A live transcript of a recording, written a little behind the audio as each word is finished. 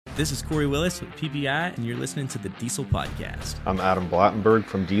This is Corey Willis with PPI, and you're listening to the Diesel Podcast. I'm Adam Blattenberg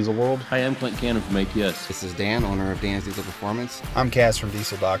from Diesel World. Hi, I'm Clint Cannon from ATS. This is Dan, owner of Dan's Diesel Performance. I'm Cass from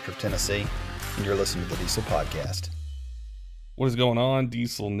Diesel Doctor of Tennessee, and you're listening to the Diesel Podcast. What is going on,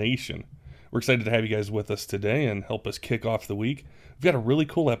 Diesel Nation? We're excited to have you guys with us today and help us kick off the week. We've got a really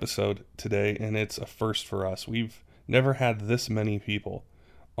cool episode today, and it's a first for us. We've never had this many people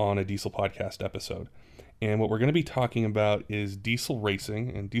on a Diesel Podcast episode. And what we're going to be talking about is diesel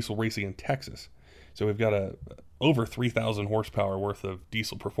racing and diesel racing in Texas. So we've got over 3,000 horsepower worth of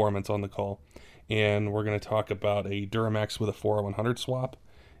diesel performance on the call. And we're going to talk about a Dmax with a 4R100 swap,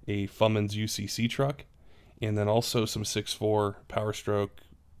 a Fummins UCC truck, and then also some 6.4 Power Stroke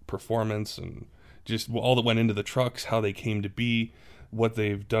performance and just all that went into the trucks, how they came to be, what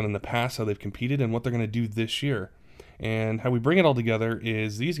they've done in the past, how they've competed, and what they're going to do this year. And how we bring it all together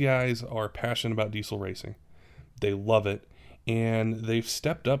is these guys are passionate about diesel racing. They love it. And they've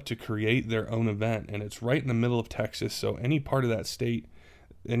stepped up to create their own event. And it's right in the middle of Texas. So any part of that state,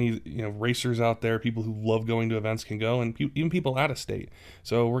 any racers out there, people who love going to events can go. And even people out of state.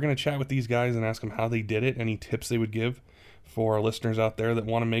 So we're going to chat with these guys and ask them how they did it. Any tips they would give for our listeners out there that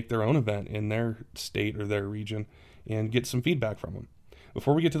want to make their own event in their state or their region. And get some feedback from them.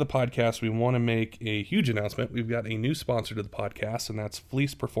 Before we get to the podcast, we want to make a huge announcement. We've got a new sponsor to the podcast, and that's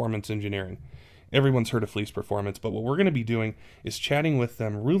Fleece Performance Engineering. Everyone's heard of Fleece Performance, but what we're going to be doing is chatting with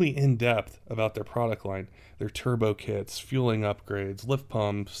them really in depth about their product line, their turbo kits, fueling upgrades, lift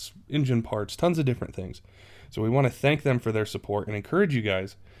pumps, engine parts, tons of different things. So we want to thank them for their support and encourage you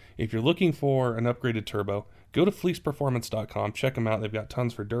guys, if you're looking for an upgraded turbo, go to fleeceperformance.com, check them out. They've got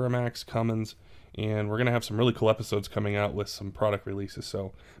tons for Dmax, Cummins, and we're going to have some really cool episodes coming out with some product releases,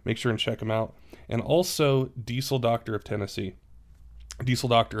 so make sure and check them out. And also, Diesel Doctor of Tennessee. Diesel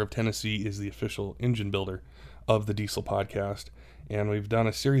Doctor of Tennessee is the official engine builder of the Diesel Podcast, and we've done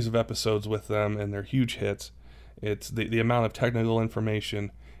a series of episodes with them, and they're huge hits. It's the amount of technical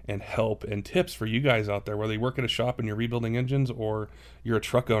information and help and tips for you guys out there, whether you work at a shop and you're rebuilding engines, or you're a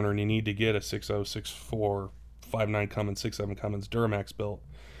truck owner and you need to get a 6.0, 6.4, 5.9 Cummins, 6.7 Cummins Duramax built.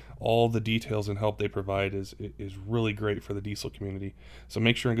 All the details and help they provide is really great for the diesel community. So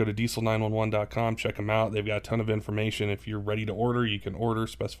make sure and go to diesel911.com, check them out. They've got a ton of information. If you're ready to order, you can order,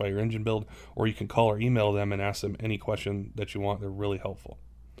 specify your engine build, or you can call or email them and ask them any question that you want. They're really helpful.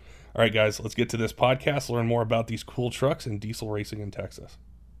 All right, guys, let's get to this podcast, learn more about these cool trucks and diesel racing in Texas.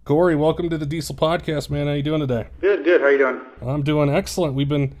 Corey, welcome to the Diesel Podcast, man. How you doing today? Good. How you doing? I'm doing excellent. We've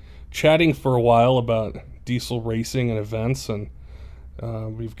been chatting for a while about diesel racing and events, and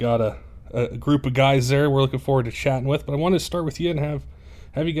we've got a group of guys there we're looking forward to chatting with. But I wanted to start with you and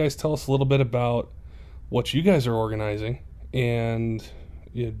have you guys tell us a little bit about what you guys are organizing and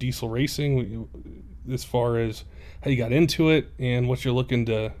diesel racing, as far as how you got into it and what you're looking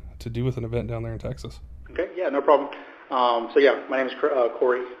to do with an event down there in Texas. Okay, yeah, no problem. My name is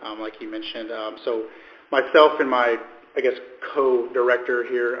Corey, like you mentioned. So myself and my, co-director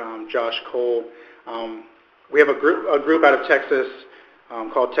here, Josh Cole, we have a group out of Texas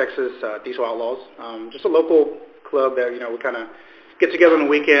called Texas Diesel Outlaws. Just a local club that, we kind of get together on the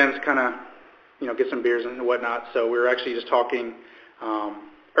weekends, kind of, get some beers and whatnot. So we were actually just talking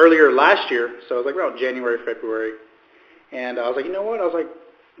earlier last year, so it was like around January, February. And I was like, you know what? I was like,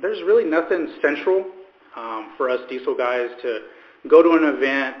 there's really nothing central for us diesel guys to go to an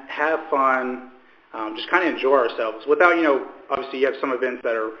event, have fun, just kind of enjoy ourselves without, obviously you have some events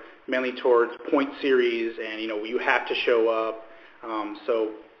that are mainly towards point series and, you have to show up.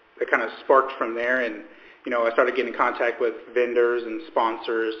 So it kind of sparked from there, and, I started getting in contact with vendors and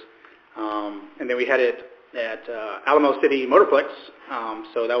sponsors. And then we had it at Alamo City Motorplex.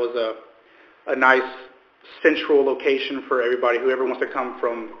 So that was a nice central location for everybody, whoever wants to come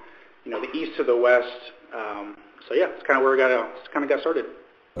from, the east to the west. It's kind of where we got started.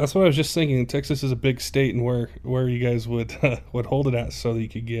 That's what I was just thinking. Texas is a big state, and where you guys would hold it at, so that you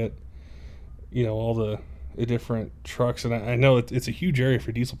could get, all the different trucks. And I know it's a huge area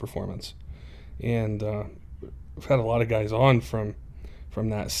for diesel performance, and we've had a lot of guys on from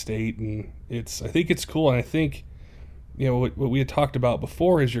that state, and I think it's cool. And I think what we had talked about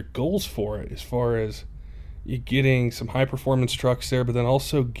before is your goals for it, as far as you getting some high performance trucks there, but then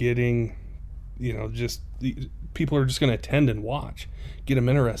also getting just people are just going to attend and watch, get them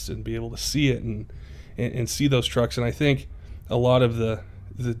interested and be able to see it and see those trucks. And I think a lot of the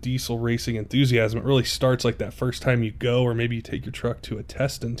diesel racing enthusiasm, it really starts like that first time you go, or maybe you take your truck to a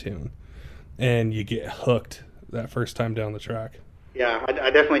test and tune and you get hooked that first time down the track. Yeah, I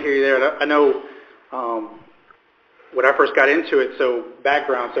definitely hear you there. I know when I first got into it, so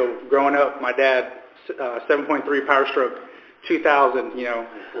background, so growing up, my dad, 7.3 Power Stroke 2000,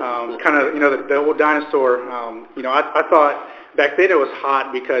 kind of, the old dinosaur. I thought back then it was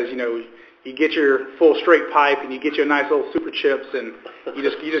hot because, you get your full straight pipe and you get your nice little super chips and you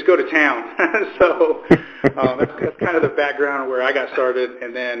just go to town. So that's kind of the background where I got started.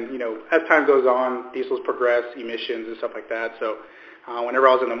 And then, as time goes on, diesels progress, emissions and stuff like that. So whenever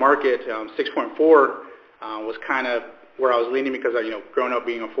I was in the market, 6.4 was kind of where I was leaning because, growing up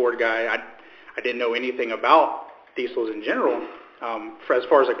being a Ford guy, I didn't know anything about diesels in general as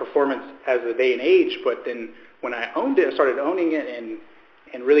far as like performance as the day and age. But then when I owned it, I started owning it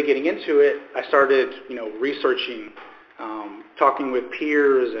and really getting into it, I started, researching, talking with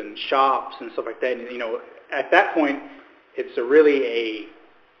peers and shops and stuff like that. And, at that point, it's it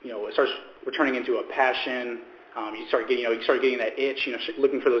starts turning into a passion. You start getting that itch,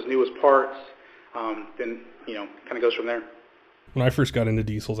 looking for those newest parts. Then, kind of goes from there. When I first got into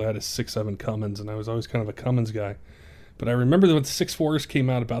diesels, I had a 6.7 Cummins, and I was always kind of a Cummins guy. But I remember that when the 6.4s came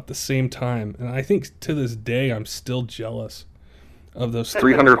out about the same time, and I think to this day I'm still jealous of those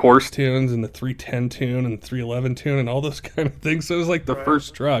 300 horse tunes and the 310 tune and the 311 tune and all those kind of things. So it was like the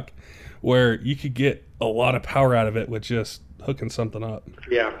first truck where you could get a lot of power out of it with just hooking something up.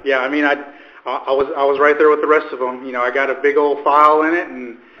 Yeah. I mean, I was right there with the rest of them. I got a big old file in it,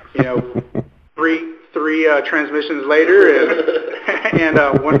 and three transmissions later, and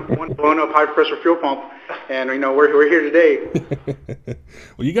one blown up high pressure fuel pump, and we're here today.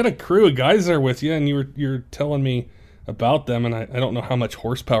 Well, you got a crew of guys there with you, and you're telling me about them, and I don't know how much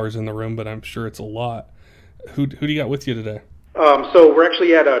horsepower is in the room, but I'm sure it's a lot. Who do you got with you today? So we're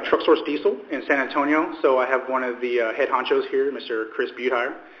actually at Truck Source Diesel in San Antonio. So I have one of the head honchos here, Mr. Chris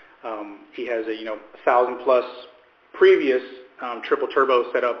Buthire. He has a 1,000+ previous triple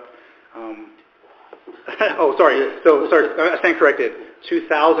turbo setup. Oh, sorry. I stand corrected.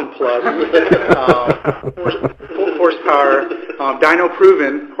 2,000+ horsepower, dyno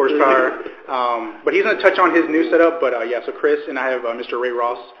proven horsepower. But he's going to touch on his new setup. But so Chris and I have Mr. Ray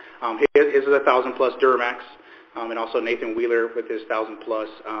Ross. His is a 1,000+ Dmax, and also Nathan Wheeler with his 1,000+,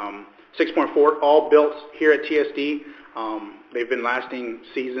 6.4, all built here at TSD. They've been lasting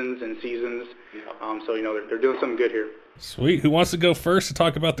seasons and seasons. So they're doing something good here. Sweet. Who wants to go first to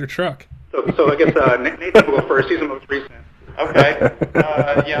talk about their truck? So I guess Nathan will go first. He's the most recent. Okay.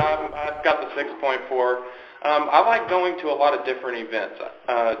 I've got the 6.4. I like going to a lot of different events.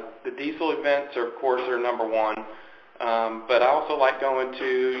 The diesel events, of course, are number one. But I also like going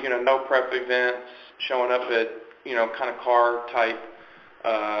to, no prep events, showing up at, kind of car type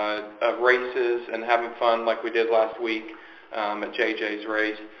races and having fun like we did last week at JJ's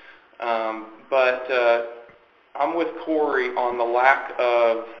race. But I'm with Corey on the lack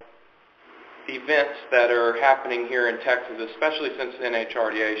of events that are happening here in Texas, especially since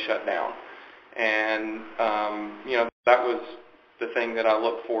NHRDA shut down. And, that was the thing that I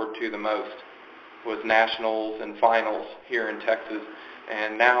look forward to the most, was nationals and finals here in Texas.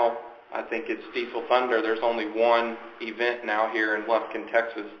 And now I think it's Diesel Thunder. There's only one event now here in Lufkin,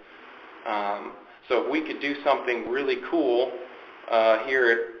 Texas. So if we could do something really cool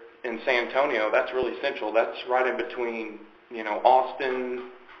here in San Antonio, that's really central. That's right in between, Austin,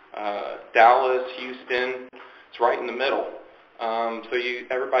 Dallas, Houston. It's right in the middle. So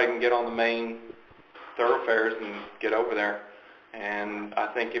everybody can get on the main thoroughfares and get over there. And I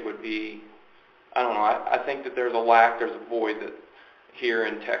think it would be, I think that there's a void that here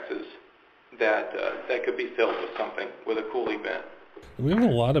in Texas that could be filled with something, with a cool event. We have a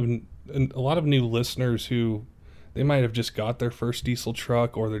lot of new listeners who they might have just got their first diesel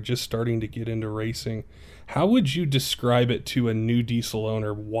truck or they're just starting to get into racing. How would you describe it to a new diesel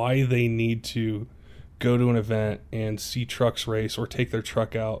owner why they need to go to an event and see trucks race or take their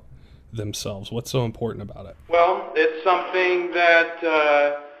truck out themselves? What's so important about it? Well, it's something that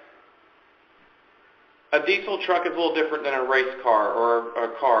a diesel truck is a little different than a race car or a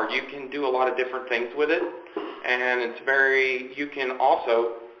car. You can do a lot of different things with it, and you can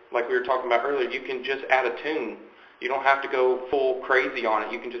also, like we were talking about earlier, you can just add a tune. You don't have to go full crazy on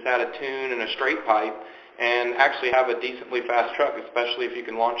it. You can just add a tune and a straight pipe and actually have a decently fast truck, especially if you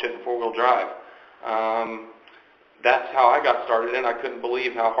can launch it in four-wheel drive. That's how I got started, and I couldn't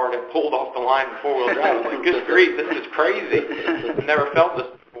believe how hard it pulled off the line in four-wheel drive. I was like, good grief, this is crazy. I've never felt this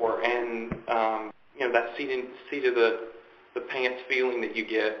before. And, that seat of the pants feeling that you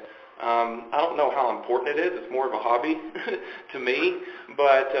get, I don't know how important it is. It's more of a hobby to me,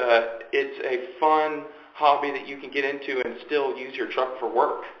 but it's a fun hobby that you can get into and still use your truck for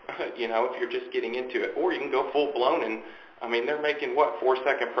work, if you're just getting into it. Or you can go full-blown, and, they're making,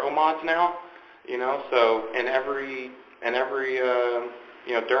 4-second Pro mods now? So in every Dmax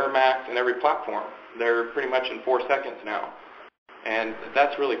and every platform, they're pretty much in 4 seconds now. And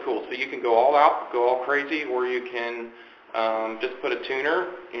that's really cool. So you can go all out, go all crazy, or you can just put a tuner,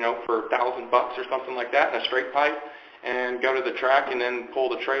 for $1,000 or something like that, and a straight pipe, and go to the track and then pull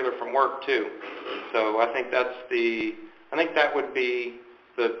the trailer from work too. So I think that would be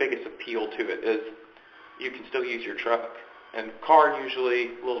the biggest appeal to it, is you can still use your truck. And car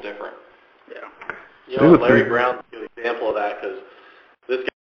usually a little different. Yeah. Larry Brown's a good example of that, because this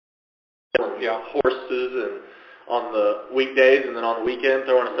guy horses and on the weekdays, and then on the weekend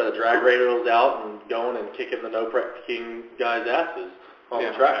throwing a set of drag radios out and going and kicking the no-prep-kicking guys' asses on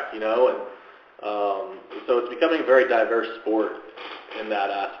the track, And so it's becoming a very diverse sport in that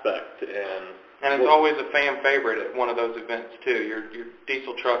aspect. And it's always a fan favorite at one of those events, too. Your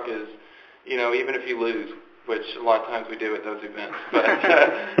diesel truck is, even if you lose, which a lot of times we do at those events, but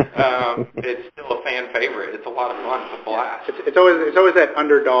it's still a fan favorite. It's a lot of fun. It's a blast. It's always that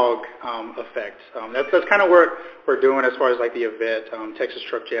underdog effect. That's kind of what we're doing as far as like the event, Texas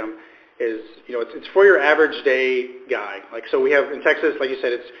Truck Jam, is it's for your average day guy. Like, so we have in Texas, like you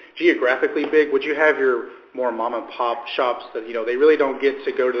said, it's geographically big. Would you have your more mom and pop shops that they really don't get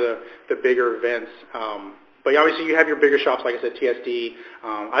to go to the bigger events? But obviously you have your bigger shops, like I said, TSD.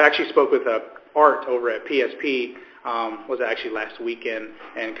 I actually spoke with Art over at PSP, was actually last weekend,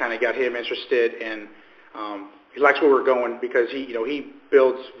 and kind of got him interested, and he likes where we're going because he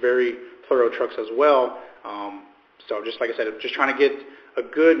builds very thorough trucks as well. So just like I said, just trying to get a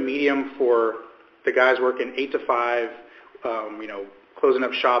good medium for the guys working 8 to 5, closing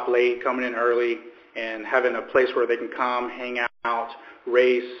up shop late, coming in early, and having a place where they can come, hang out,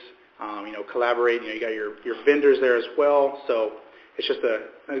 race, collaborate. You got your vendors there as well. So it's just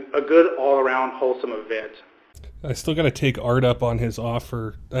a good all-around wholesome event. I still got to take Art up on his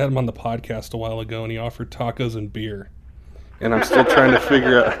offer. I had him on the podcast a while ago, and he offered tacos and beer. And I'm still trying to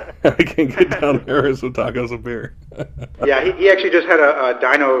figure out how I can get down there with some tacos and beer. Yeah, he actually just had a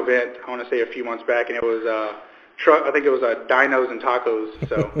dyno event, I want to say a few months back, and it was I think it was dynos and tacos.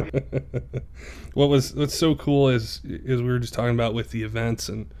 So what's so cool is we were just talking about with the events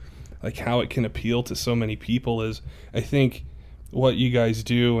and like how it can appeal to so many people is I think what you guys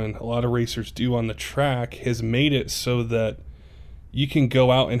do and a lot of racers do on the track has made it so that you can go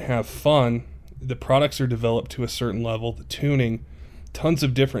out and have fun. The products are developed to a certain level, the tuning, tons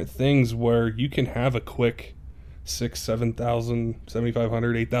of different things where you can have a quick 6,000, 7,000,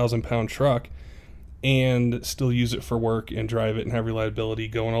 7,500, 8,000 pound truck and still use it for work and drive it and have reliability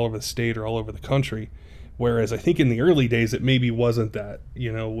going all over the state or all over the country. Whereas I think in the early days it maybe wasn't that,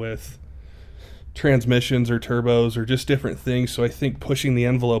 with transmissions or turbos or just different things. So I think pushing the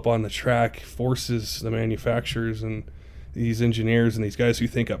envelope on the track forces the manufacturers and these engineers and these guys who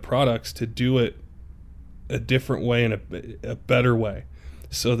think up products to do it a different way and a better way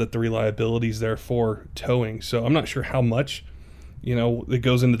so that the reliability is there for towing. So I'm not sure how much that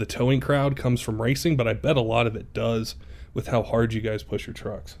goes into the towing crowd comes from racing, but I bet a lot of it does with how hard you guys push your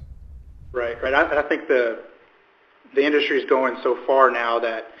trucks. Right. I think the industry is going so far now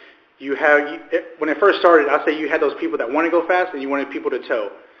that when it first started, I say you had those people that want to go fast and you wanted people to tow.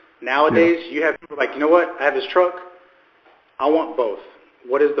 Nowadays, you have people like, you know what, I have this truck, I want both.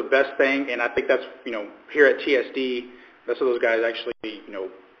 What is the best thing? And I think that's, here at TSD, that's what those guys actually,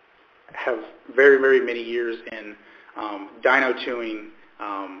 have very, very many years in dyno tuning,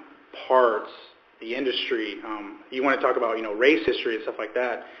 parts, the industry. You want to talk about, race history and stuff like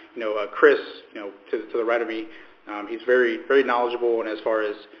that. Chris, to the right of me, he's very, very knowledgeable, and as far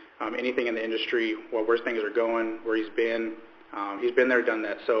as anything in the industry, where things are going, where he's been there, done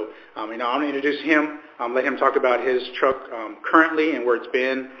that. So, I'm going to introduce him, let him talk about his truck currently and where it's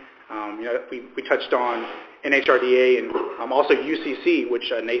been. We touched on NHRDA and also UCC,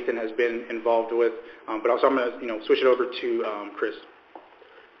 which Nathan has been involved with. But also I'm going to switch it over to Chris.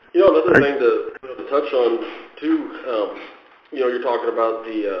 Another thing to touch on too, you're talking about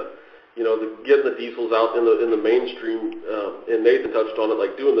the getting the diesels out in the mainstream, and Nathan touched on it,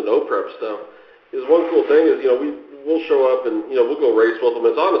 like doing the no prep stuff. Is one cool thing is we'll show up and we'll go race with them.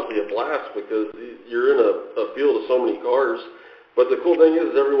 It's honestly a blast because you're in a field of so many cars. But the cool thing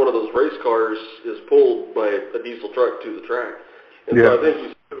is every one of those race cars is pulled by a diesel truck to the track. And so I think you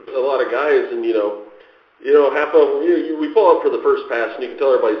see a lot of guys, and half of them, we pull up for the first pass, and you can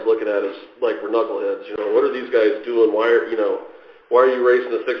tell everybody's looking at us like we're knuckleheads. What are these guys doing? Why are you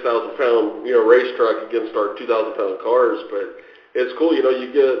racing a 6,000 pound race truck against our 2,000 pound cars? But it's cool. You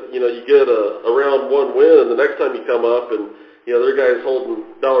get a round one win, and the next time you come up, and there are guys holding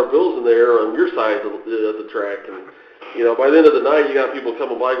dollar bills in there on your side of the track, and by the end of the night, you got people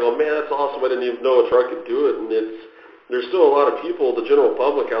coming by going, man, that's awesome. I didn't even know a truck could do it. And there's still a lot of people, the general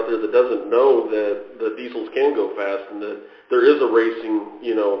public out there, that doesn't know that the diesels can go fast and that there is a racing,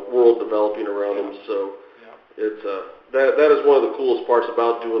 world developing around them. So it's that is one of the coolest parts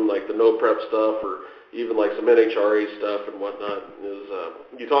about doing like the no prep stuff or even like some NHRA stuff and whatnot is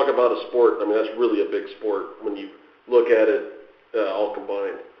you talk about a sport. I mean, that's really a big sport when you look at it all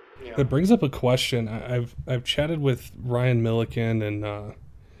combined. Yeah. It brings up a question. I've chatted with Ryan Milliken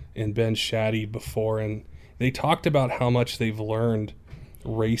and Ben Shaddy before, and they talked about how much they've learned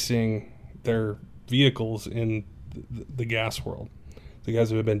racing their vehicles in the gas world. The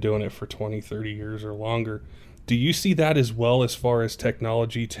guys have been doing it for 20, 30 years or longer. Do you see that as well as far as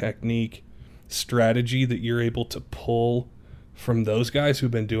technology, technique, strategy that you're able to pull from those guys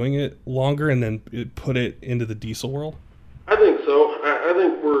who've been doing it longer and then put it into the diesel world? I think so. I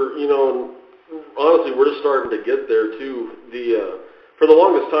think we're, honestly, we're just starting to get there too. For the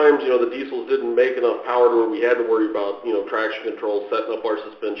longest times, the diesels didn't make enough power to where we had to worry about, traction control, setting up our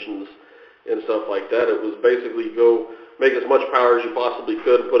suspensions and stuff like that. It was basically go make as much power as you possibly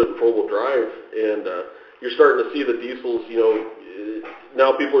could and put it in four-wheel drive. And you're starting to see the diesels,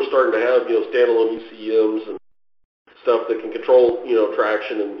 now people are starting to have, standalone ECMs and stuff that can control,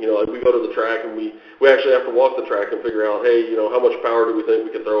 traction. And, like we go to the track and we actually have to walk the track and figure out, hey, how much power do we think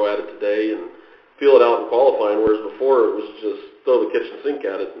we can throw at it today and feel it out in qualifying, whereas before it was just throw the kitchen sink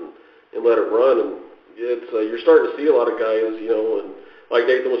at it and let it run. And it's you're starting to see a lot of guys, and like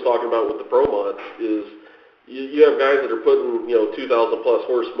Nathan was talking about with the Pro Mods, is you have guys that are putting, 2,000 plus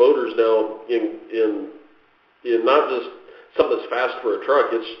horse motors now in not just something that's fast for a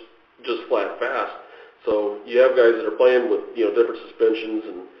truck, it's just flat fast. So you have guys that are playing with, different suspensions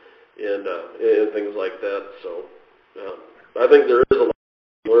and things like that. So I think there is a lot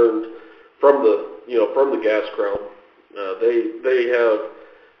learned from the gas crowd. They have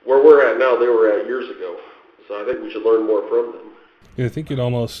where we're at now. They were at years ago. So I think we should learn more from them. I think it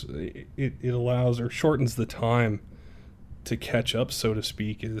almost it allows or shortens the time to catch up, so to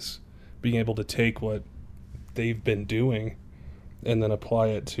speak, is being able to take what they've been doing and then apply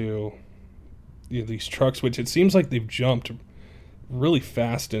it to these trucks, which it seems like they've jumped really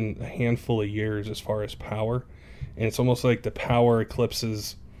fast in a handful of years as far as power. And it's almost like the power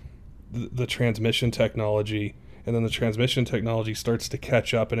eclipses the transmission technology, and then the transmission technology starts to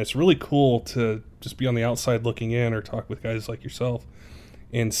catch up. And it's really cool to just be on the outside looking in or talk with guys like yourself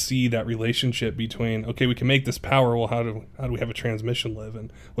and see that relationship between, okay, we can make this power, well, how do we have a transmission live?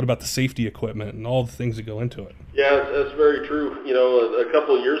 And what about the safety equipment and all the things that go into it? Yeah, that's very true. A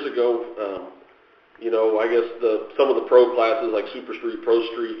couple of years ago, I guess some of the pro classes like Super Street, Pro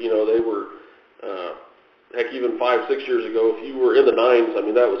Street, they were, heck, even 5-6 years ago, if you were in the nines, I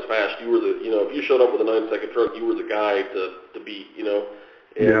mean, that was fast. You were if you showed up with a 9-second truck, you were the guy to beat,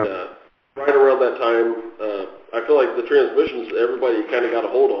 And right around that time, I feel like the transmissions, everybody kind of got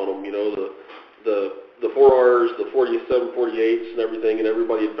a hold on them, the 4Rs, the 47, 48s and everything, and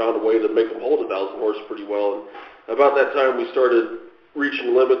everybody had found a way to make them hold 1,000 horse pretty well. And about that time, we started reaching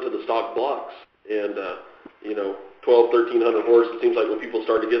the limit to the stock blocks. And, 1,200, 1,300 horse, it seems like when people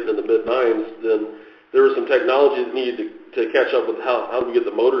started getting in the mid-nines, then there was some technology that needed to catch up with how do we get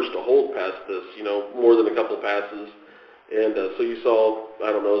the motors to hold past this, more than a couple passes. And so you saw,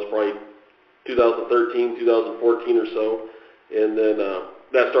 I don't know, it was probably 2013, 2014 or so. And then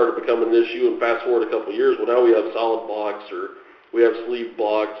that started becoming an issue. And fast forward a couple of years, well, now we have solid blocks or we have sleeve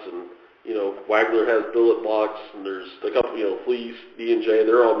blocks. And, Wagner has billet blocks. And there's a couple, Fleece, D&J,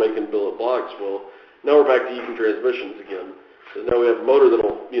 they're all making billet blocks. Well, now we're back to even transmissions again. And now we have a motor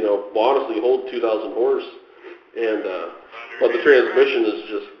that'll, will honestly hold 2,000 horse. And but the transmission is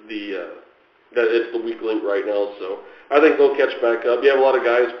just that it's the weak link right now. So I think they'll catch back up. You have a lot of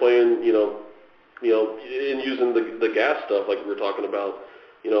guys playing, in using the gas stuff like we were talking about,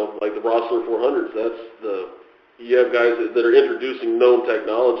 like the Rossler 400s. You have guys that are introducing known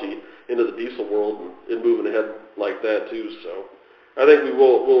technology into the diesel world and moving ahead like that too. So I think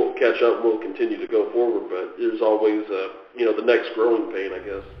we'll catch up and we'll continue to go forward, but there's always, the next growing pain, I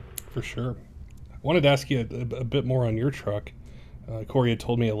guess. For sure. I wanted to ask you a bit more on your truck. Corey had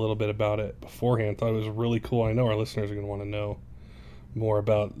told me a little bit about it beforehand. Thought it was really cool. I know our listeners are going to want to know more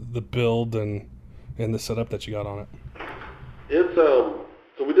about the build and the setup that you got on it. It's so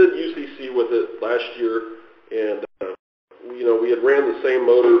we did UCC with it last year, and we had ran the same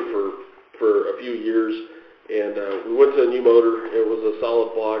motor for a few years, and we went to a new motor. It was a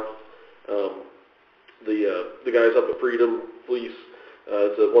solid block. The guys up at Freedom Fleece,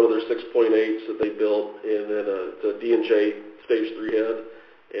 it's one of their 6.8s that they built, and then it's a D&J Stage 3 head.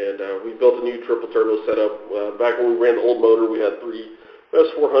 And we built a new triple turbo setup. Back when we ran the old motor, we had 3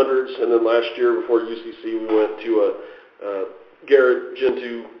 S400s, and then last year before UCC, we went to Garrett Gen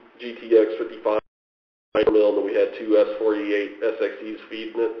 2 GTX 55 mill, and then we had two S48 SXEs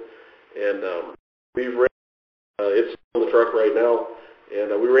feeding it. And we've ran, it's on the truck right now,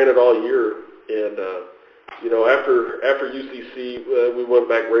 and we ran it all year. And after UCC, we went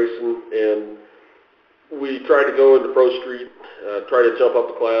back racing, and we tried to go into Pro Street, try to jump up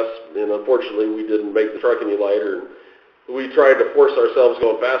the class, and unfortunately we didn't make the truck any lighter. We tried to force ourselves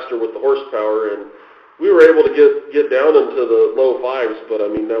going faster with the horsepower, and we were able to get down into the low fives, but I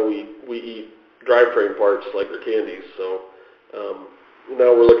mean, now we eat drivetrain parts like they're candies. So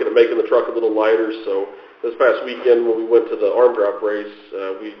now we're looking at making the truck a little lighter. So this past weekend when we went to the arm drop race,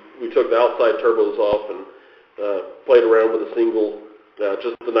 we took the outside turbos off and played around with a single,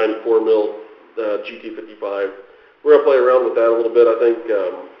 just the 94 mil GT55. We're going to play around with that a little bit. I think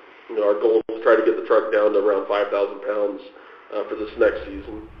our goal is to try to get the truck down to around 5,000 pounds for this next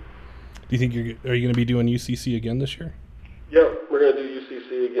season. Do you think are you going to be doing UCC again this year? Yeah, we're going to do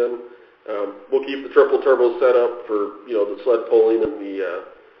UCC again. We'll keep the triple turbo set up for the sled pulling and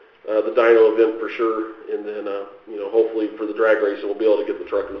the dyno event for sure, and then hopefully for the drag race we'll be able to get the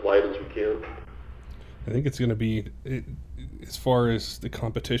truck as light as we can. I think it's going to be, as far as the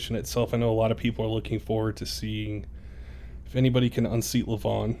competition itself, I know a lot of people are looking forward to seeing if anybody can unseat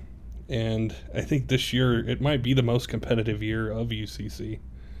Levon, and I think this year it might be the most competitive year of UCC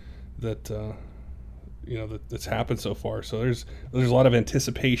that that's happened so far. So there's a lot of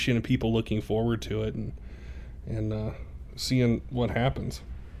anticipation and people looking forward to it and seeing what happens.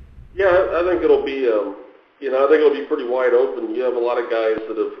 Yeah, I think it'll be pretty wide open. You have a lot of guys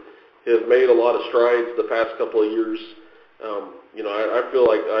that have made a lot of strides the past couple of years. I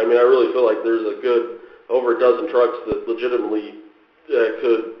really feel like there's a good over a dozen trucks that legitimately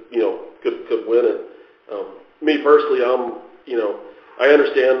could win it. Me personally, I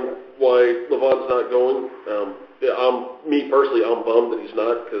understand why Levon's not going. I'm bummed that he's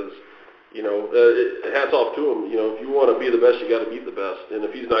not, because hats off to him. If you want to be the best, you got to beat the best. And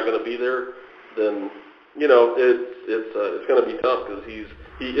if he's not going to be there, then it's going to be tough, because he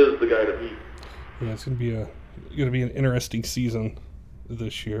is the guy to beat. Yeah, it's going to be an interesting season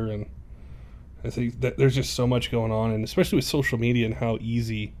this year, and I think that there's just so much going on, and especially with social media and how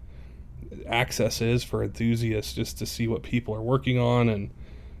easy access is for enthusiasts just to see what people are working on and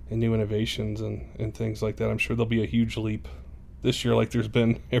new innovations and things like that. I'm sure there'll be a huge leap this year, like there's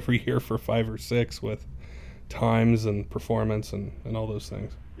been every year for 5 or 6, with times and performance and all those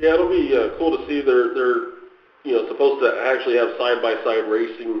things. Yeah, it'll be cool to see. They're supposed to actually have side-by-side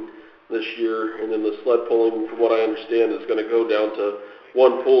racing this year, and then the sled pulling, from what I understand, is going to go down to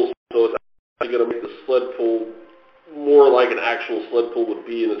one pull, so it's actually going to make the sled pull more like an actual sled pull would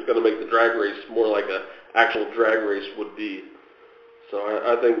be, and it's going to make the drag race more like an actual drag race would be. So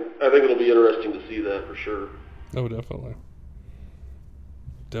I think it'll be interesting to see that for sure. Oh, definitely.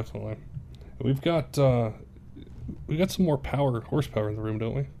 We've got some more horsepower in the room,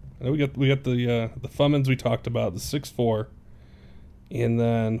 don't we? I know we got the Fummins we talked about, the 6.4, and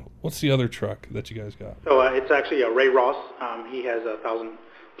then what's the other truck that you guys got? So it's actually Ray Ross. He has 1,000+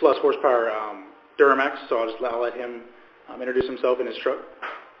 horsepower Dmax. So I'll let him introduce himself in his truck.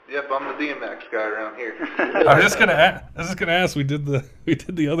 Yep, I'm the Dmax guy around here. I was just gonna ask. We did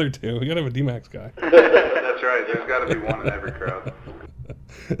the other two. We gotta have a Dmax guy. That's right. There's got to be one in every crowd.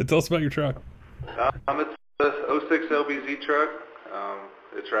 Tell us about your truck. It's a 06 LBZ truck.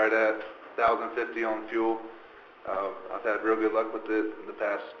 It's right at 1,050 on fuel. I've had real good luck with it in the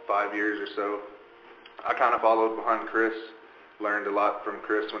past 5 years or so. I kind of followed behind Chris. Learned a lot from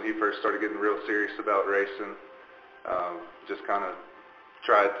Chris when he first started getting real serious about racing. Just kind of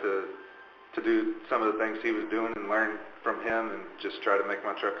tried to do some of the things he was doing and learn from him, and just try to make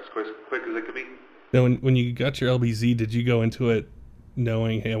my truck as quick as it could be. Now, when you got your LBZ, did you go into it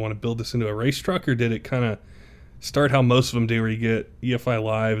knowing, hey, I want to build this into a race truck, or did it kind of start how most of them do, where you get EFI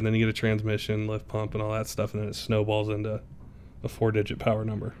Live and then you get a transmission, lift pump, and all that stuff, and then it snowballs into a 4-digit power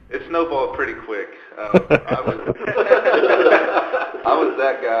number? It snowballed pretty quick. I was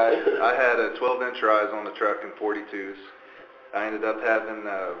that guy. I had a 12-inch rise on the truck in 42s. I ended up having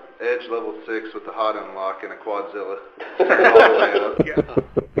Edge level 6 with the hot unlock and a Quadzilla. All the way up. Yeah.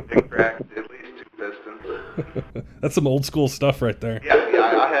 Big crack, at least 2 pistons. That's some old school stuff right there. Yeah,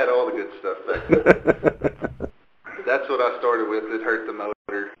 I had all the good stuff back then. That's what I started with. It hurt the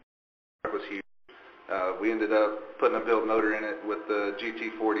motor. It was huge. We ended up putting a built motor in it with the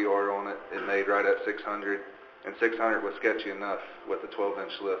GT40R on it. It made right at 600, and 600 was sketchy enough with the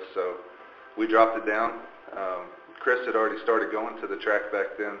 12-inch lift, so we dropped it down. Chris had already started going to the track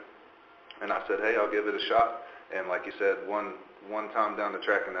back then, and I said, hey, I'll give it a shot. And like you said, one time down the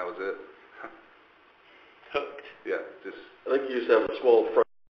track, and that was it. hooked. Yeah, just. I think you used to have a small front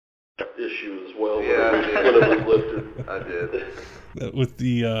issue as well. Yeah, when it was lifted. I did. With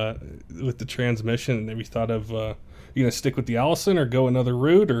the transmission, have you thought of you gonna stick with the Allison or go another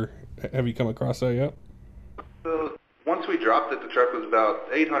route, or have you come across that yet? So once we dropped it, the truck was about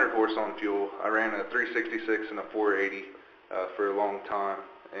 800 horse on fuel. I ran a 366 and a 480 for a long time,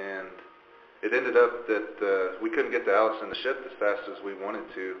 and it ended up that we couldn't get the Allison to shift as fast as we wanted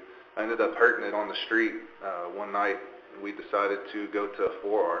to. I ended up hurting it on the street one night. We decided to go to a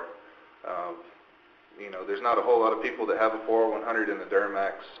 4R. There's not a whole lot of people that have a 4R100 in the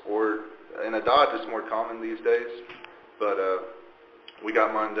Dmax, or in a Dodge. It's more common these days, but we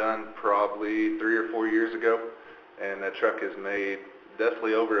got mine done probably 3 or 4 years ago, and that truck has made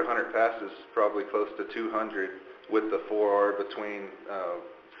definitely over 100 passes, probably close to 200 with the 4R, between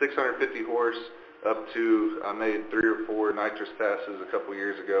 650 horse up to, I made 3 or 4 nitrous passes a couple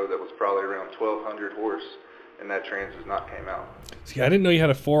years ago that was probably around 1,200 horse, and that trans has not came out. See, I didn't know you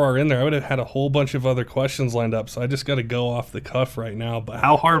had a 4R in there. I would have had a whole bunch of other questions lined up, so I just got to go off the cuff right now. But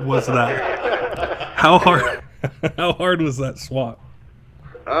how hard was that? How hard was that swap?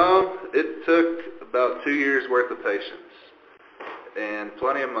 It took about 2 years worth of patience and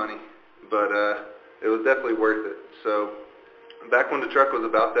plenty of money, but it was definitely worth it. So back when the truck was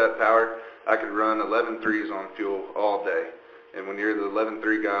about that power, I could run 11.3s on fuel all day. And when you're the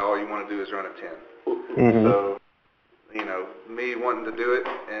 11.3 guy, all you want to do is run a 10. Mm-hmm. So, me wanting to do it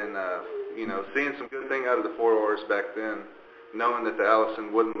and, seeing some good thing out of the 4Rs back then, knowing that the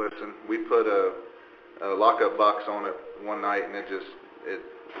Allison wouldn't listen, we put a lockup box on it one night, and it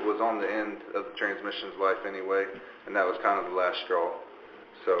was on the end of the transmission's life anyway, and that was kind of the last straw.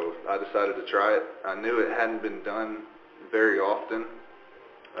 So I decided to try it. I knew it hadn't been done very often.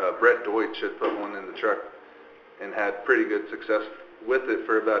 Brett Deutsch had put one in the truck and had pretty good success with it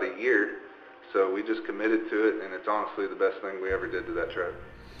for about a year. So we just committed to it, and it's honestly the best thing we ever did to that truck.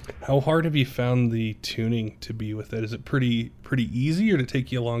 How hard have you found the tuning to be with it? Is it pretty easy, or did it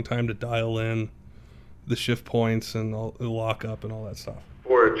take you a long time to dial in the shift points and the lockup and all that stuff?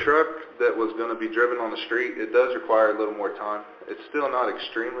 For a truck that was going to be driven on the street, it does require a little more time. It's still not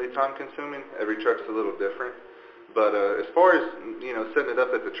extremely time consuming. Every truck's a little different. But as far as, setting it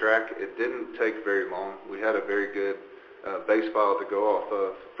up at the track, it didn't take very long. We had a very good base file to go off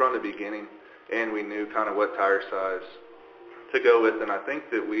of from the beginning, and we knew kind of what tire size to go with. And I think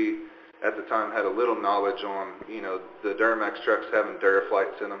that we, at the time, had a little knowledge on, the Duramax trucks having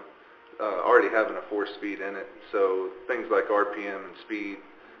Duraflights in them, already having a 4-speed in it. So things like RPM and speed,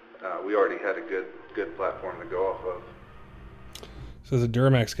 we already had a good platform to go off of. So as a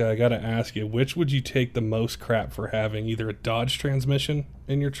Duramax guy, I got to ask you, which would you take the most crap for having, either a Dodge transmission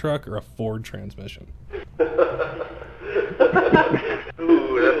in your truck or a Ford transmission? Ooh,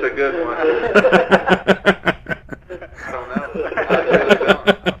 that's a good one. I don't know. I really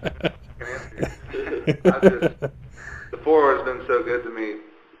don't. The 4R has been so good to me,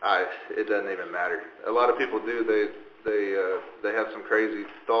 it doesn't even matter. A lot of people do. They have some crazy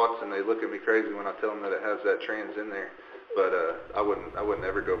thoughts, and they look at me crazy when I tell them that it has that trans in there. But I wouldn't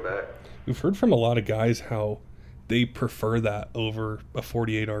ever go back. We've heard from a lot of guys how they prefer that over a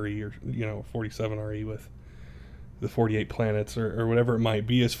 48 RE or 47 RE with the 48 planets or whatever it might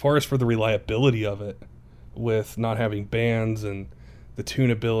be, as far as for the reliability of it, with not having bands and the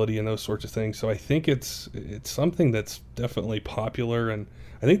tunability and those sorts of things. So I think it's something that's definitely popular, and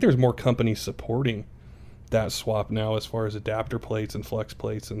I think there's more companies supporting that swap now as far as adapter plates and flex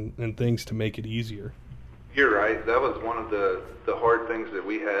plates and things to make it easier. You're right. That was one of the hard things that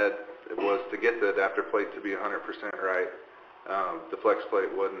we had, was to get the adapter plate to be 100% right. The flex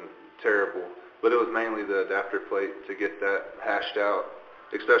plate wasn't terrible, but it was mainly the adapter plate to get that hashed out,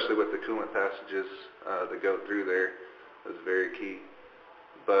 especially with the coolant passages that go through there. It was very key.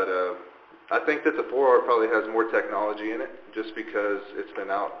 But I think that the 4R probably has more technology in it, just because it's been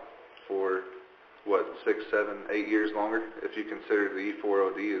out for, 6, 7, 8 years longer, if you consider the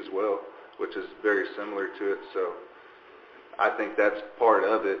E4OD as well, which is very similar to it. So I think that's part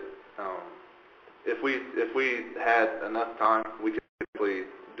of it. If we had enough time, we could simply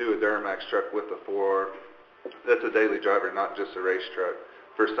do a Duramax truck with a 4R that's a daily driver, not just a race truck.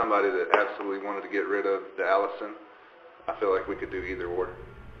 For somebody that absolutely wanted to get rid of the Allison, I feel like we could do either or.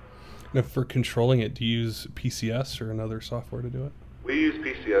 Now, for controlling it, do you use PCS or another software to do it? We use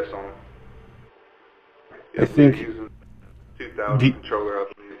PCS on them. I think we're using 2000 controller, I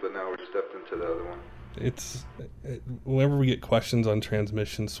believe, but now we're stepped into the other one. Whenever we get questions on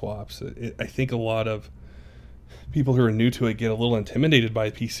transmission swaps, I think a lot of people who are new to it get a little intimidated by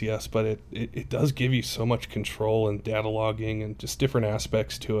PCS, but it does give you so much control and data logging and just different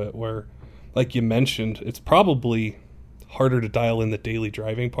aspects to it, where like you mentioned, it's probably harder to dial in the daily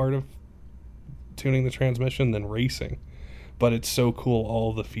driving part of tuning the transmission than racing. But it's so cool,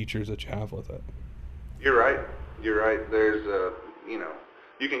 all the features that you have with it. You're right. There's,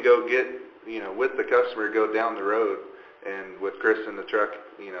 you can go get, with the customer, go down the road, and with Chris in the truck,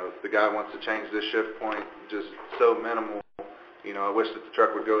 if the guy wants to change this shift point, just so minimal, I wish that the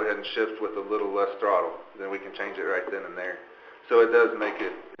truck would go ahead and shift with a little less throttle, then we can change it right then and there. So it does make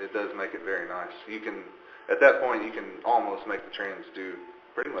it very nice. You can, at that point, you can almost make the trans do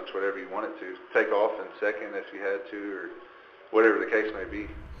pretty much whatever you want it to. Take off in second if you had to, or whatever the case may be.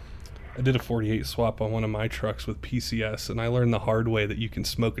 I did a 48 swap on one of my trucks with PCS, and I learned the hard way that you can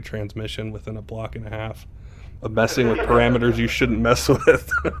smoke a transmission within a block and a half of messing with parameters you shouldn't mess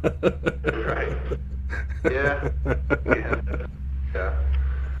with. Right. Yeah.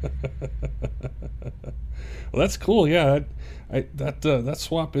 Well, that's cool. Yeah, that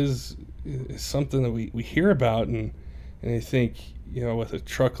swap is something that we hear about, and I think with a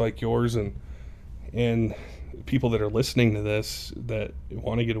truck like yours and people that are listening to this that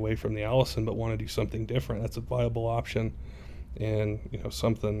want to get away from the Allison but want to do something different, that's a viable option, and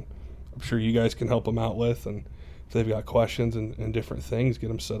something I'm sure you guys can help them out with, and if they've got questions and different things, get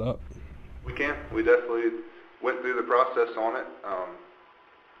them set up. We can. We definitely went through the process on it,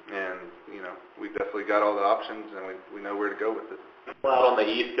 and we definitely got all the options, and we know where to go with it. Well, out on the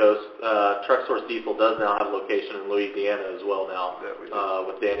East Coast, Truck Source Diesel does now have a location in Louisiana as well now,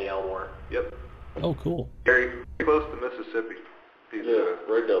 with Danny Elmore. Yep. Oh, cool. Very close to Mississippi. He's,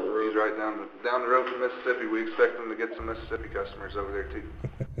 right down the road. He's right down the road from Mississippi. We expect him to get some Mississippi customers over there too.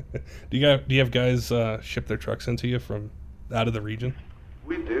 Do you have guys ship their trucks into you from out of the region?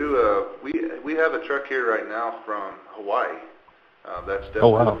 We do. We have a truck here right now from Hawaii. That's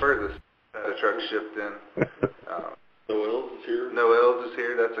definitely the furthest a truck shipped in. Noel's is here. Noel's is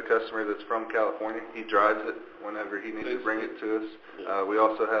here. That's a customer that's from California. He drives it whenever he needs to bring it to us. We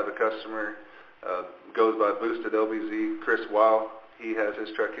also have a customer goes by Boosted LBZ, Chris Weil. He has his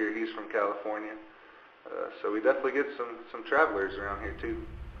truck here. He's from California. So we definitely get some travelers around here too.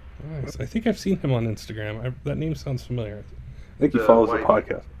 Nice. I think I've seen him on Instagram. That name sounds familiar. I think he follows the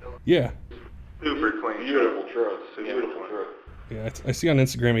podcast. Yeah. Super clean. Beautiful truck. Beautiful truck. Yeah, I see on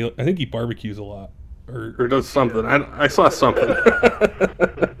Instagram. I think he barbecues a lot, or does something. I saw something.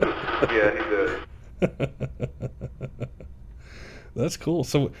 Yeah, he does. That's cool.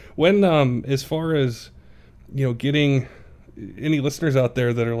 So when, as far as getting any listeners out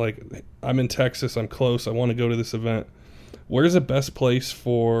there that are like, I'm in Texas, I'm close, I want to go to this event, where's the best place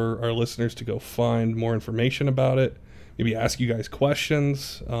for our listeners to go find more information about it? Maybe ask you guys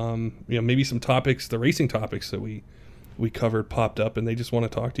questions. Maybe some topics, the racing topics that we covered popped up, and they just want to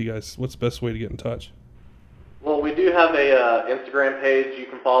talk to you guys. What's the best way to get in touch? Well, we do have a Instagram page. You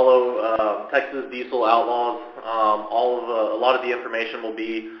can follow Texas Diesel Outlaws. A lot of the information will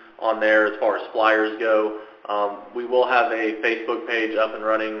be on there as far as flyers go. We will have a Facebook page up and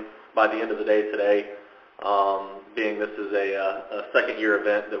running by the end of the day today, being this is a second year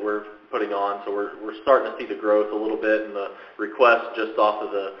event that we're putting on. So we're starting to see the growth a little bit and the requests just off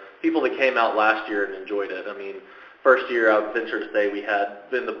of the people that came out last year and enjoyed it. I mean, first year, I would venture to say we had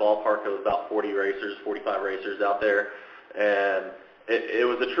in the ballpark of about 40 racers, 45 racers out there, and it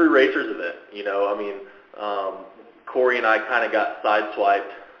was a true racers event. Corey and I kind of got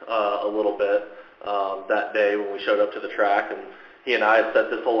sideswiped a little bit that day when we showed up to the track, and he and I had set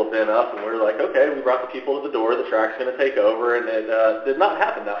this whole event up, and we were like, okay, we brought the people to the door, the track's going to take over, and it did not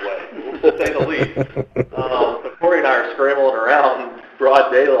happen that way, to say the least. But Corey and I are scrambling around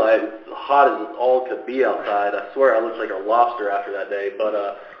broad daylight, hot as it all could be outside. I swear I looked like a lobster after that day,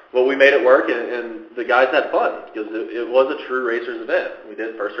 but we made it work, and the guys had fun because it was a true racers event. We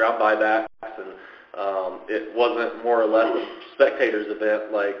did first round buybacks, and it wasn't more or less a spectators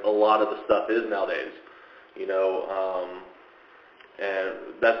event like a lot of the stuff is nowadays, and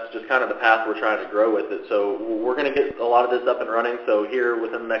that's just kind of the path we're trying to grow with it. So we're going to get a lot of this up and running. So here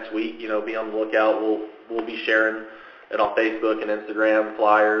within the next week, be on the lookout. We'll be sharing it on Facebook and Instagram,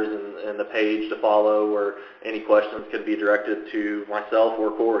 flyers, and the page to follow, or any questions can be directed to myself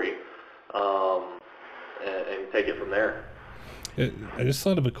or Corey, and take it from there. I just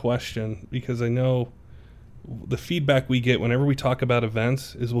thought of a question, because I know the feedback we get whenever we talk about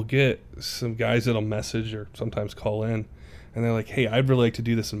events is we'll get some guys that'll message or sometimes call in, and they're like, hey, I'd really like to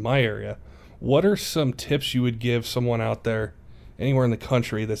do this in my area. What are some tips you would give someone out there anywhere in the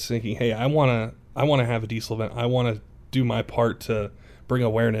country that's thinking, hey, I want to have a diesel event, I want to do my part to bring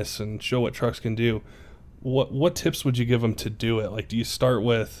awareness and show what trucks can do? What tips would you give them to do it? Like, do you start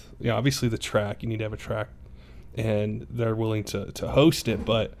with, obviously the track, you need to have a track and they're willing to host it,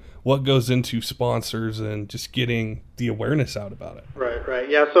 but what goes into sponsors and just getting the awareness out about it? Right.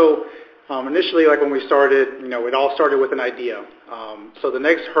 Yeah, so initially, like when we started, it all started with an idea. So the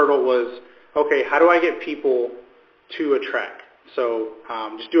next hurdle was, okay, how do I get people to a track? So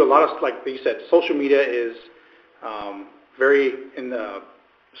just do a lot of, like you said, social media is very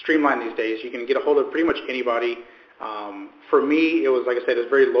streamlined these days. You can get a hold of pretty much anybody. For me, it was, like I said, it was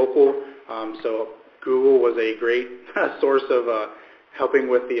very local. So Google was a great source of helping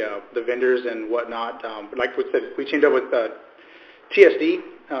with the vendors and whatnot. Like we said, we teamed up with TSD.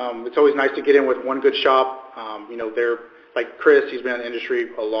 It's always nice to get in with one good shop. They're like Chris. He's been in the industry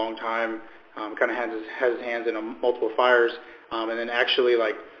a long time. Kind of has his hands in multiple fires. And then actually,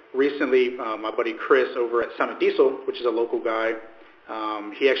 like recently, my buddy Chris over at Summit Diesel, which is a local guy,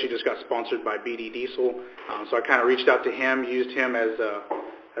 he actually just got sponsored by BD Diesel. So I kind of reached out to him, used him as a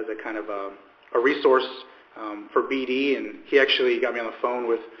kind of a resource for BD, and he actually got me on the phone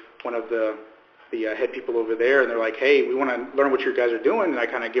with one of the head people over there, and they're like, hey, we want to learn what you guys are doing, and I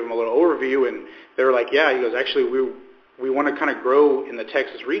kind of give them a little overview, and they were like, yeah, he goes, actually, we want to kind of grow in the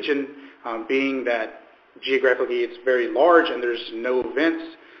Texas region, being that geographically it's very large and there's no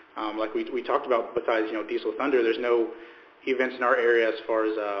events, like we talked about, besides, Diesel Thunder, there's no events in our area as far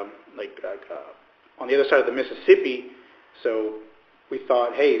as on the other side of the Mississippi, so we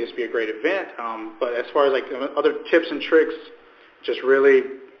thought, hey, this would be a great event, but as far as like other tips and tricks, just really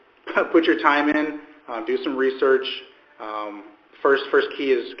put your time in, do some research. First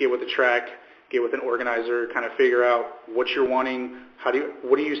key is get with the track, get with an organizer, kind of figure out what you're wanting,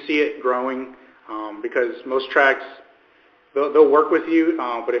 what do you see it growing, because most tracks, they'll work with you,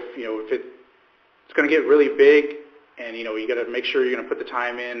 but if it's going to get really big, and you got to make sure you're going to put the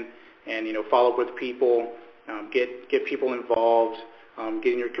time in, and follow up with people, get people involved,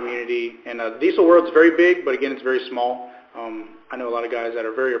 get in your community. And the diesel world's very big, but again, it's very small. I know a lot of guys that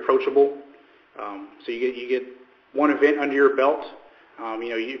are very approachable. So you get one event under your belt.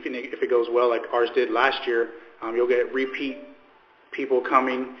 If it goes well, like ours did last year, you'll get repeat people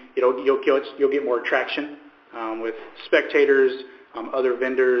coming. You'll get more traction with spectators, other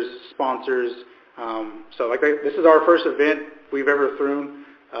vendors, sponsors. So like this is our first event we've ever thrown,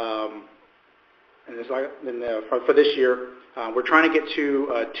 and it's like for this year. We're trying to get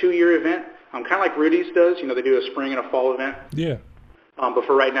to a 2-year event, kind of like Rudy's does. They do a spring and a fall event. Yeah. But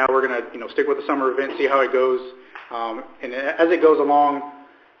for right now, we're going to stick with the summer event, see how it goes. And as it goes along,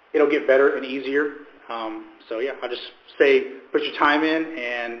 it'll get better and easier. So, yeah, I just say put your time in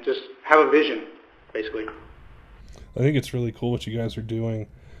and just have a vision, basically. I think it's really cool what you guys are doing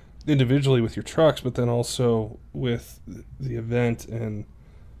individually with your trucks, but then also with the event and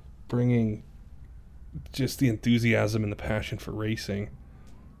bringing just the enthusiasm and the passion for racing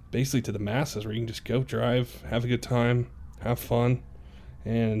basically to the masses, where you can just go drive, have a good time, have fun,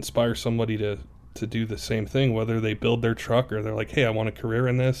 and inspire somebody to do the same thing, whether they build their truck or they're like, hey, I want a career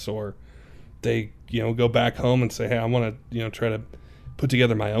in this, or they go back home and say, hey, I want to try to put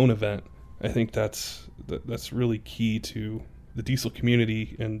together my own event. I think that's really key to the diesel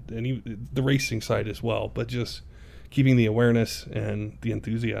community and even the racing side as well, but just keeping the awareness and the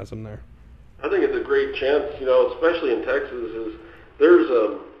enthusiasm there. I think it's a great chance, especially in Texas, is there's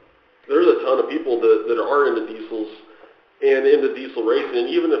a ton of people that are into diesels and into diesel racing, and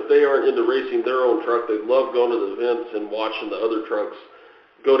even if they aren't into racing their own truck, they love going to the events and watching the other trucks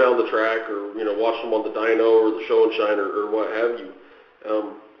go down the track, or watch them on the dyno or the show and shine or what have you.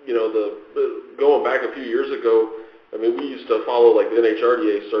 Going back a few years ago, we used to follow like the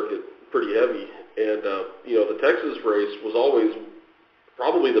NHRDA circuit pretty heavy, and the Texas race was always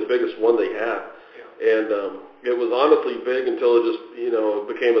probably the biggest one they had. And it was honestly big until it just,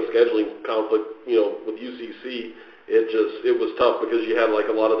 became a scheduling conflict, with UCC. It was tough because you had like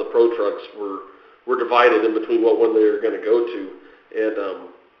a lot of the pro trucks were divided in between what one they were going to go to. And,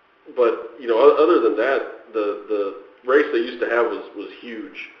 but, other than that, the race they used to have was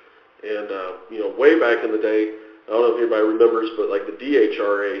huge. And, way back in the day, I don't know if anybody remembers, but like the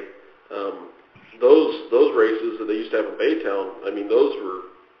DHRA, those races that they used to have in Baytown, those were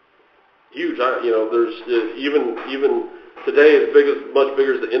huge. There's even today, much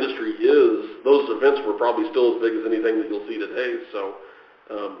bigger as the industry is, those events were probably still as big as anything that you'll see today. So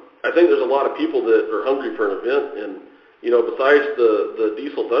I think there's a lot of people that are hungry for an event, and besides the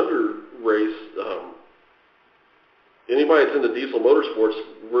Diesel Thunder race, anybody that's into diesel motorsports,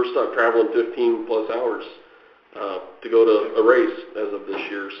 we're stuck traveling 15 plus hours to go to a race as of this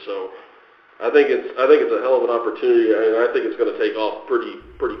year. So I think it's a hell of an opportunity, and I think it's going to take off pretty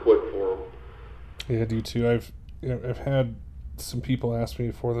quick for them. Yeah, I do too. I've had some people asked me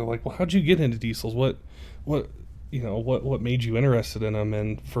before, they're like, well, how'd you get into diesels? What made you interested in them?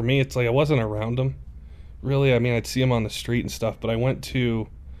 And for me, it's like I wasn't around them, really. I mean, I'd see them on the street and stuff, but I went to,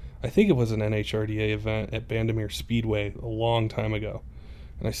 I think it was an NHRDA event at Bandimere Speedway a long time ago,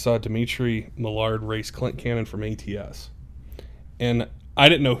 and I saw Dimitri Millard race Clint Cannon from ATS. And I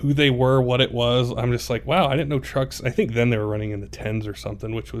didn't know who they were, what it was. I'm just like, wow, I didn't know trucks. I think then they were running in the 10s or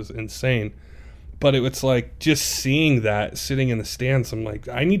something, which was insane. But it was like just seeing that, sitting in the stands, I'm like,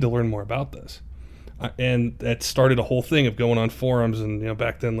 I need to learn more about this. And that started a whole thing of going on forums and,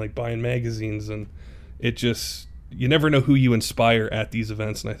 back then, like buying magazines. And it just, you never know who you inspire at these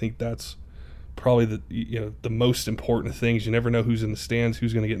events. And I think that's probably the most important things. You never know who's in the stands,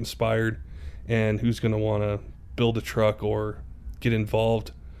 who's going to get inspired, and who's going to want to build a truck or get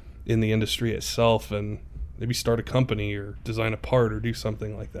involved in the industry itself and maybe start a company or design a part or do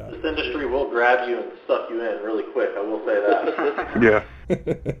something like that. This industry will grab you and suck you in really quick, I will say that. Yeah.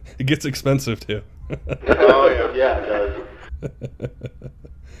 It gets expensive too. Oh, yeah. Yeah, it does.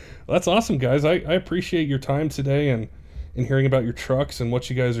 Well, that's awesome, guys. I appreciate your time today and hearing about your trucks and what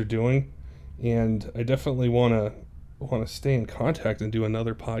you guys are doing. And I definitely want to stay in contact and do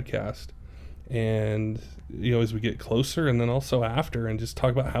another podcast. And, as we get closer and then also after, and just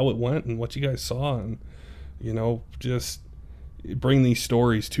talk about how it went and what you guys saw and, just bring these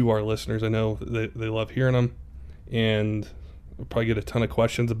stories to our listeners. I know they love hearing them, and we'll probably get a ton of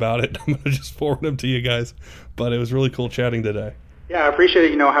questions about it. I'm going to just forward them to you guys. But it was really cool chatting today. Yeah, I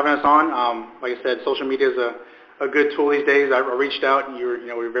appreciate it, having us on. Like I said, social media is a good tool these days. I reached out, and we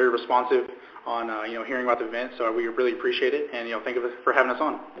were very responsive on, hearing about the event. So we really appreciate it, and, thank you for having us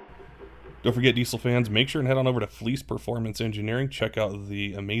on. Don't forget, diesel fans, make sure and head on over to Fleece Performance Engineering. Check out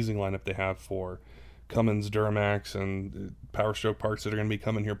the amazing lineup they have for Fummins, Dmax, and Power Stroke parts that are going to be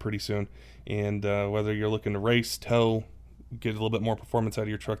coming here pretty soon. And whether you're looking to race, tow, get a little bit more performance out of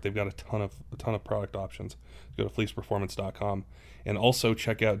your truck, they've got a ton of product options. Go to fleeceperformance.com. And also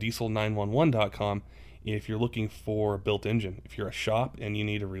check out diesel911.com if you're looking for a built engine. If you're a shop and you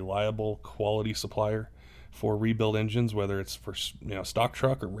need a reliable, quality supplier for rebuild engines, whether it's for stock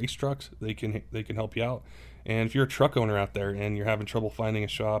truck or race trucks, they can help you out. And if you're a truck owner out there and you're having trouble finding a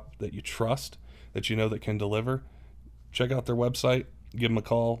shop that you trust, that that can deliver, check out their website, give them a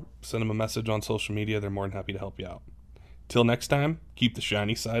call, send them a message on social media. They're more than happy to help you out. Till next time, keep the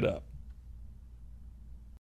shiny side up.